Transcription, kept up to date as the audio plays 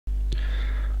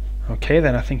Okay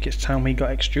then, I think it's time we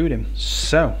got extruding.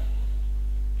 So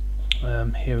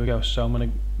here we go. So I'm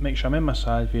going to make sure I'm in my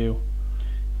side view,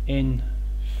 in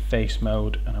face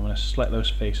mode, and I'm going to select those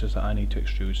faces that I need to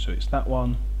extrude. So it's that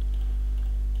one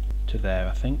to there,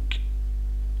 I think.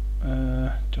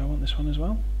 Do I want this one as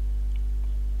well?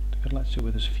 I think I'd like to do it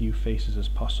with as few faces as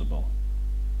possible.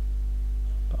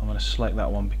 But I'm going to select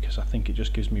that one because I think it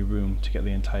just gives me room to get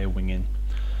the entire wing in.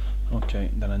 Okay,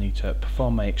 then I need to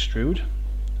perform my extrude.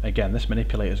 Again, this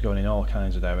manipulator is going in all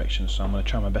kinds of directions, so I'm going to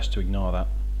try my best to ignore that.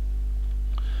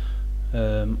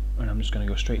 And I'm just going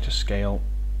to go straight to scale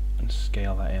and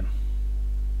scale that in.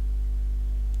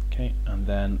 Okay, and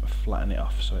then flatten it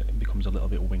off so it becomes a little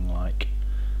bit wing-like.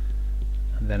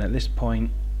 And then at this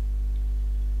point,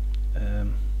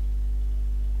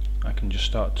 I can just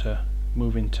start to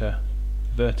move into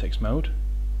vertex mode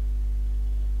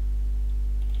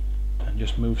and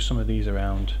just move some of these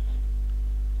around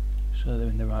so they're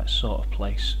in the right sort of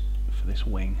place for this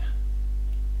wing.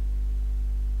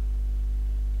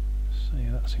 So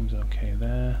yeah, that seems okay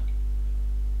there.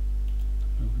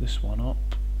 Move this one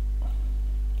up.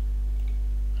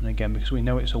 And again, because we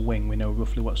know it's a wing, we know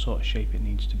roughly what sort of shape it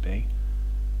needs to be.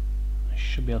 I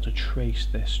should be able to trace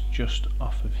this just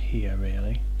off of here,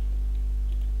 really.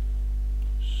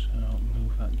 So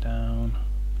move that down.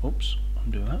 Oops,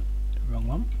 undo that. Wrong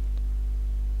one.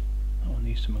 That one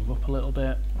needs to move up a little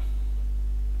bit.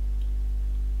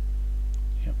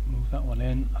 Yep, move that one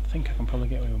in. I think I can probably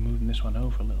get away with moving this one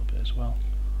over a little bit as well,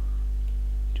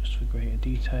 just for greater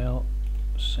detail.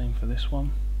 Same for this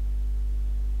one.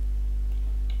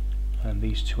 And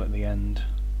these two at the end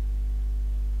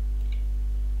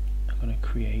are going to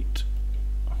create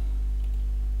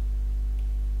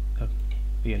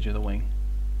the edge of the wing.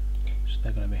 So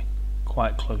they're going to be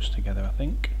quite close together, I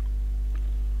think.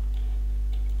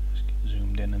 Just get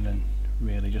zoomed in and then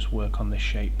really just work on this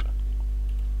shape.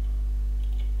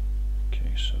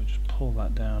 Okay, so just pull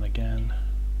that down again.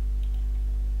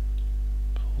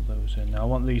 Pull those in. Now I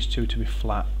want these two to be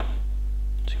flat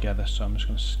together, so I'm just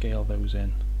going to scale those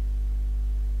in.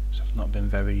 So I've not been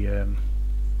very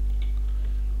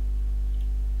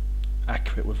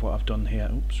accurate with what I've done here.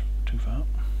 Oops, too far.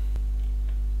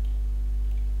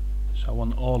 So I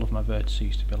want all of my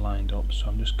vertices to be lined up, so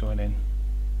I'm just going in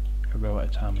a row at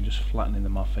a time and just flattening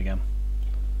them off again.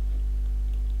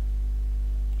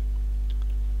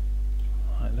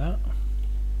 Like that.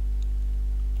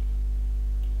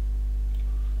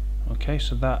 Okay,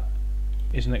 so that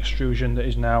is an extrusion that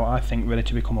is now, I think, ready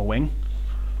to become a wing.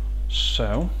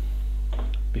 So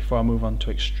before I move on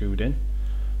to extruding,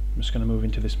 I'm just going to move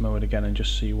into this mode again and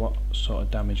just see what sort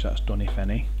of damage that's done, if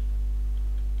any.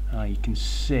 You can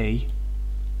see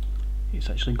it's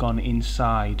actually gone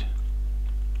inside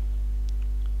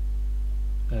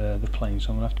the plane, so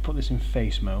I'm going to have to put this in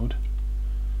face mode,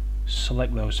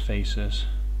 select those faces,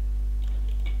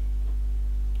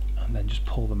 and then just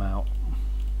pull them out.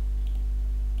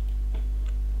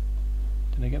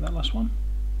 Did I get that last one?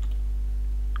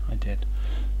 I did.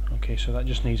 Okay, so that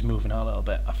just needs moving out a little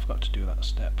bit. I forgot to do that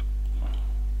step.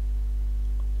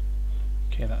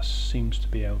 Okay, that seems to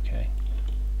be okay.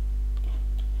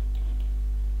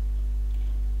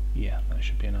 Yeah, that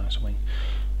should be a nice wing.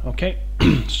 Okay,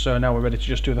 so now we're ready to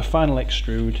just do the final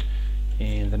extrude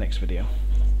in the next video.